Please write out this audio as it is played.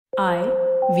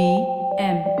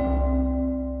IVM.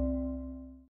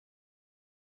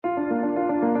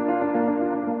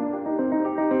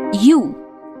 You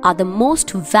are the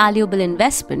most valuable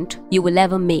investment you will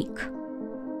ever make.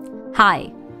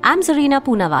 Hi, I'm Zarina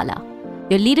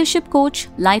Poonawala, your leadership coach,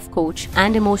 life coach,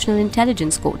 and emotional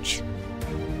intelligence coach.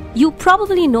 You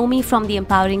probably know me from the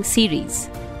Empowering series,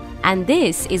 and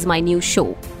this is my new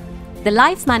show, The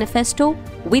Life Manifesto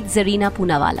with Zarina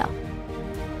Poonawala.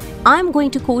 I'm going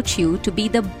to coach you to be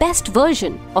the best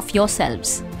version of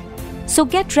yourselves. So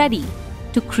get ready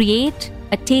to create,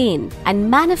 attain,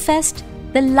 and manifest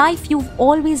the life you've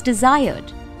always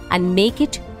desired and make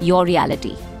it your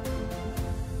reality.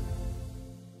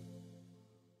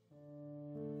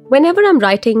 Whenever I'm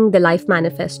writing the Life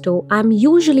Manifesto, I'm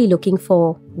usually looking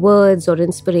for words or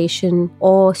inspiration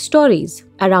or stories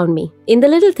around me in the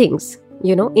little things,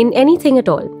 in anything at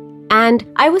all. And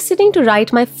I was sitting to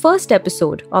write my first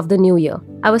episode of the new year.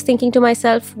 I was thinking to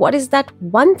myself, what is that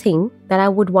one thing that I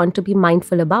would want to be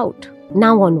mindful about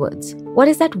now onwards? What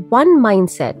is that one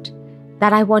mindset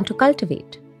that I want to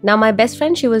cultivate? Now, my best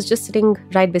friend, she was just sitting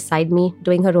right beside me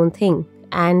doing her own thing.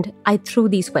 And I threw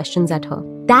these questions at her.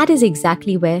 That is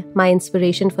exactly where my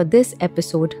inspiration for this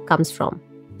episode comes from.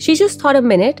 She just thought a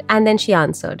minute and then she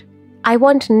answered, I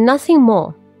want nothing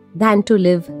more than to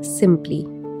live simply.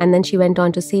 And then she went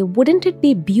on to say, wouldn't it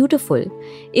be beautiful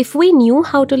if we knew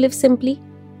how to live simply?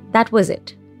 That was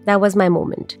it. That was my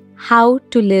moment. How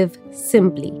to live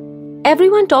simply.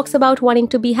 Everyone talks about wanting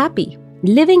to be happy,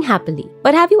 living happily.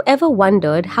 But have you ever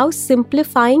wondered how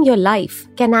simplifying your life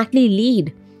can actually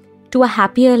lead to a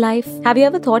happier life? Have you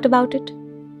ever thought about it?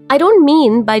 I don't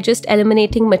mean by just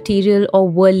eliminating material or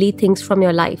worldly things from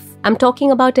your life. I'm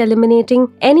talking about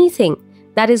eliminating anything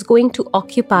that is going to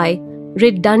occupy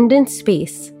redundant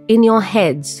space in your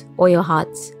heads or your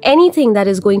hearts. Anything that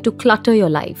is going to clutter your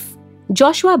life.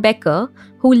 Joshua Becker,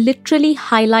 who literally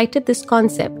highlighted this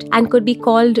concept and could be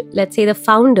called, let's say, the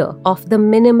founder of the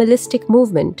minimalistic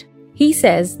movement, he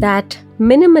says that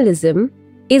minimalism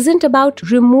isn't about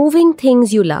removing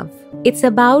things you love. It's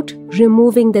about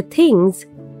removing the things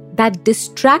that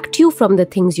distract you from the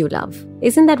things you love.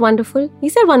 Isn't that wonderful? He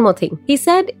said one more thing. He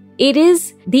said, it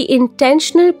is the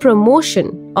intentional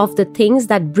promotion of the things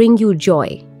that bring you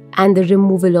joy and the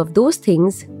removal of those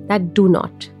things that do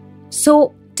not.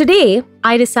 So today,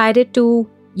 I decided to,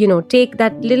 take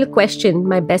that little question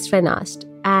my best friend asked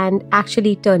and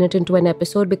actually turn it into an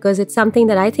episode because it's something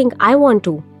that I think I want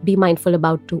to be mindful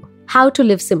about too. How to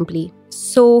live simply.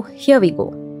 So here we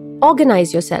go.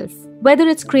 Organize yourself. Whether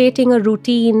it's creating a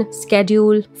routine,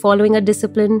 schedule, following a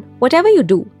discipline, whatever you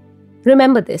do,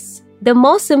 remember this. The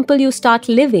more simple you start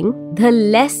living, the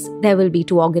less there will be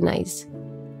to organize.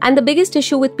 And the biggest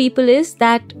issue with people is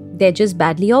that they're just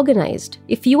badly organized.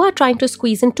 If you are trying to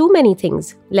squeeze in too many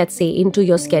things, let's say into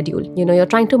your schedule, you're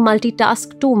trying to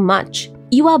multitask too much,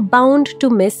 you are bound to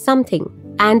miss something.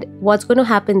 And what's going to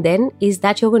happen then is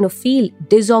that you're going to feel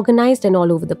disorganized and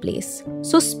all over the place.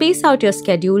 So space out your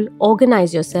schedule,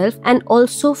 organize yourself, and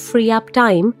also free up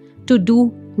time to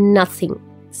do nothing.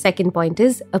 Second point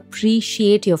is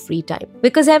appreciate your free time.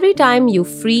 Because every time you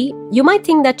free, you might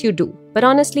think that you do. But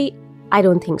honestly, I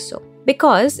don't think so.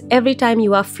 Because every time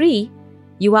you are free,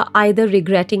 you are either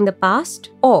regretting the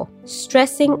past or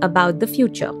stressing about the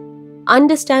future.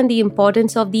 Understand the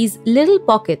importance of these little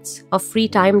pockets of free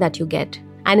time that you get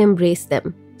and embrace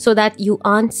them so that you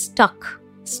aren't stuck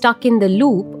in the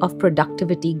loop of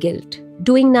productivity guilt.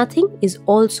 Doing nothing is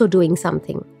also doing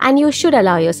something, and you should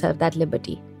allow yourself that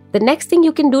liberty. The next thing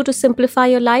you can do to simplify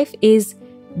your life is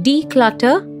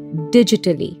declutter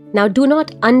digitally. Now, do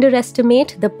not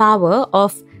underestimate the power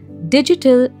of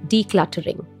digital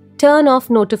decluttering. Turn off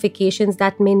notifications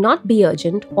that may not be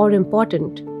urgent or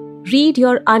important. Read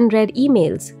your unread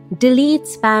emails. Delete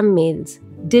spam mails.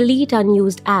 Delete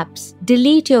unused apps.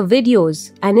 Delete your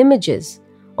videos and images,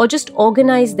 or just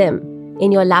organize them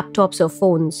in your laptops or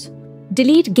phones.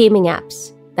 Delete gaming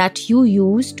apps that you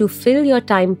use to fill your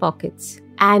time pockets.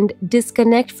 And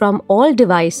disconnect from all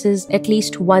devices at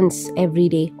least once every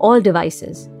day. All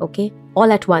devices, okay?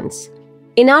 All at once.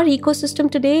 In our ecosystem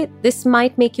today, this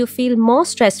might make you feel more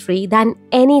stress-free than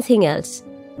anything else.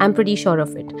 I'm pretty sure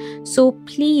of it. So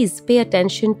please pay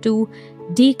attention to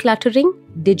decluttering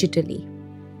digitally.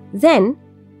 Then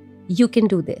you can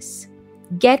do this.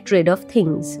 Get rid of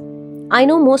things. I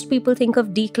know most people think of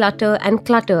declutter and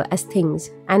clutter as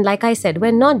things. And like I said,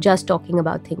 we're not just talking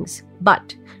about things.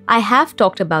 But I have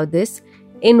talked about this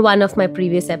in one of my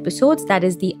previous episodes, that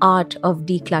is the art of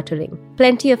decluttering.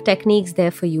 Plenty of techniques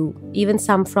there for you, even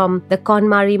some from the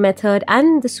KonMari method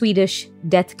and the Swedish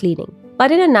death cleaning.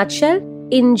 But in a nutshell,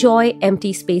 enjoy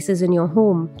empty spaces in your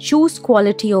home. Choose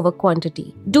quality over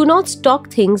quantity. Do not stock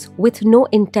things with no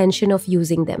intention of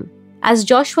using them. As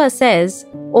Joshua says,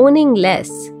 owning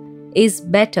less is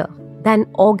better than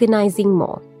organizing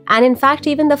more. And in fact,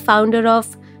 even the founder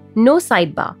of No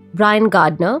Sidebar, Brian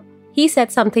Gardner, he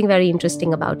said something very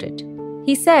interesting about it.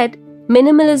 He said,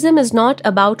 minimalism is not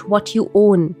about what you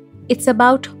own. It's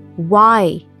about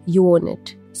why you own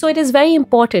it. So it is very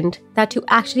important that you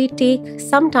actually take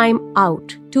some time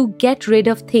out to get rid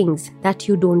of things that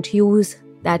you don't use,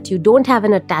 that you don't have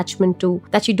an attachment to,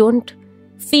 that you don't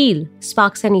feel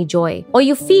sparks any joy, or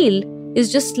you feel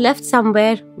is just left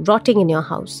somewhere rotting in your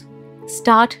house.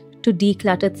 Start to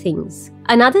declutter things.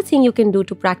 Another thing you can do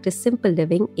to practice simple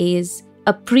living is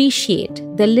appreciate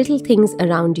the little things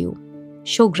around you.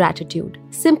 Show gratitude.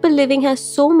 Simple living has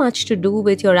so much to do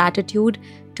with your attitude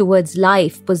towards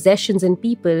life, possessions, and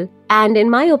people. And in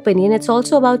my opinion, it's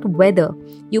also about whether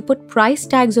you put price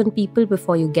tags on people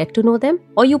before you get to know them,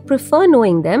 or you prefer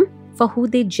knowing them for who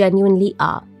they genuinely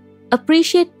are.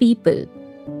 Appreciate people,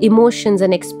 emotions,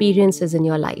 and experiences in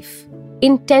your life.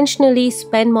 Intentionally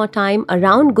spend more time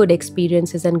around good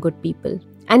experiences and good people.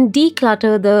 And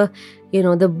declutter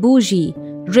the bougie,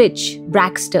 rich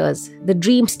bragsters, the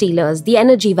dream stealers, the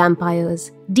energy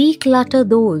vampires. Declutter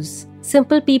those.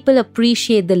 Simple people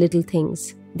appreciate the little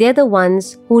things. They're the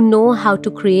ones who know how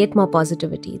to create more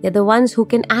positivity. They're the ones who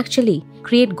can actually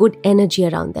create good energy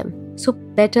around them. So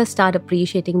better start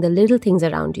appreciating the little things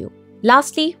around you.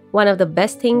 Lastly, one of the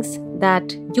best things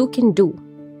that you can do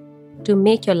to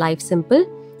make your life simple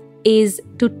is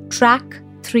to track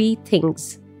 3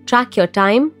 things. Track your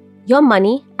time, your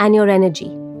money, and your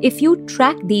energy. If you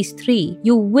track these 3,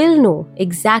 you will know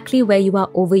exactly where you are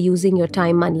overusing your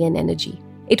time, money, and energy.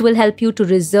 It will help you to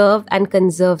reserve and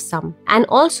conserve some, and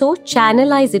also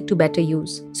channelize it to better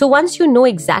use. So once you know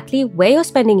exactly where you're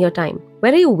spending your time,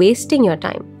 where are you wasting your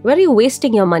time, where are you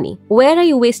wasting your money, where are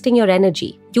you wasting your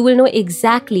energy, you will know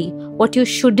exactly what you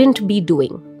shouldn't be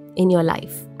doing in your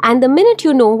life. And the minute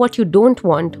you know what you don't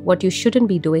want, what you shouldn't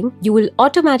be doing, you will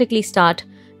automatically start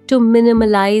to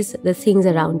minimalize the things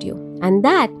around you. And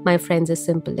that, my friends, is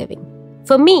simple living.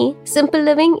 For me, simple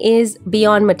living is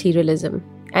beyond materialism.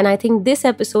 And I think this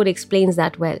episode explains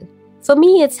that well. For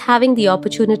me, it's having the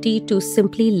opportunity to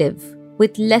simply live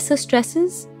with lesser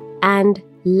stresses and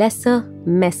lesser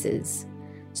messes.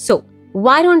 So,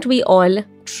 why don't we all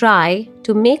try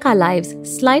to make our lives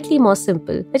slightly more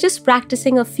simple by just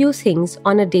practicing a few things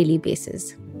on a daily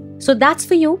basis? So that's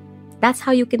for you. That's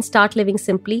how you can start living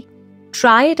simply.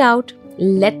 Try it out.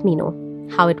 Let me know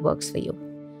how it works for you.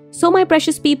 So my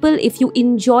precious people, if you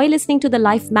enjoy listening to the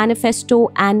Life Manifesto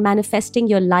and manifesting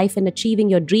your life and achieving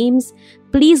your dreams,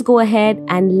 please go ahead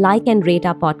and like and rate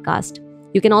our podcast.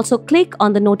 You can also click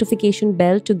on the notification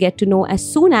bell to get to know as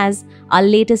soon as our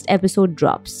latest episode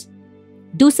drops.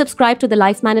 Do subscribe to the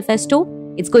Life Manifesto.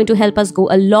 It's going to help us go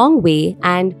a long way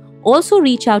and also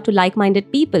reach out to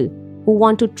like-minded people who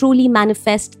want to truly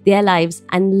manifest their lives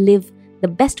and live the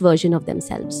best version of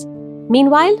themselves.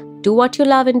 Meanwhile, do what you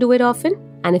love and do it often.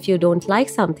 And if you don't like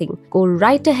something, go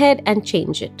right ahead and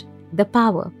change it. The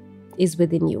power is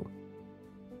within you.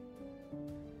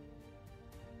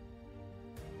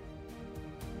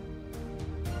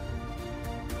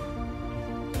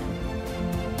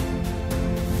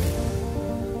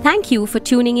 Thank you for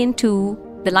tuning in to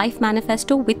the Life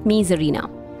Manifesto with me, Zarina.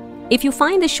 If you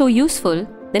find the show useful,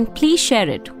 then please share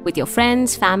it with your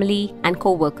friends, family, and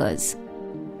co-workers.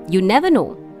 You never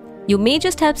know. You may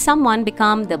just help someone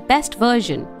become the best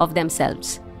version of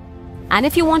themselves. And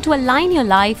if you want to align your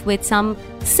life with some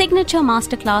signature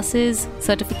masterclasses,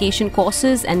 certification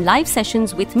courses, and live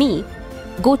sessions with me,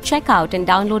 go check out and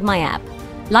download my app,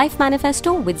 Life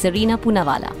Manifesto with Zarina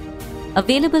Poonawalla,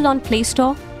 available on Play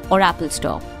Store or Apple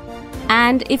Store.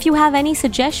 And if you have any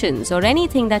suggestions or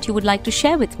anything that you would like to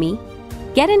share with me,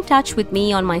 get in touch with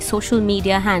me on my social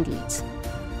media handles.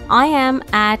 I am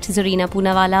at Zarina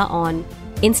Poonawalla on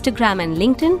Instagram and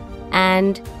LinkedIn,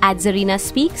 and at Zarina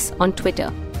Speaks on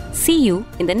Twitter. See you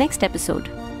in the next episode.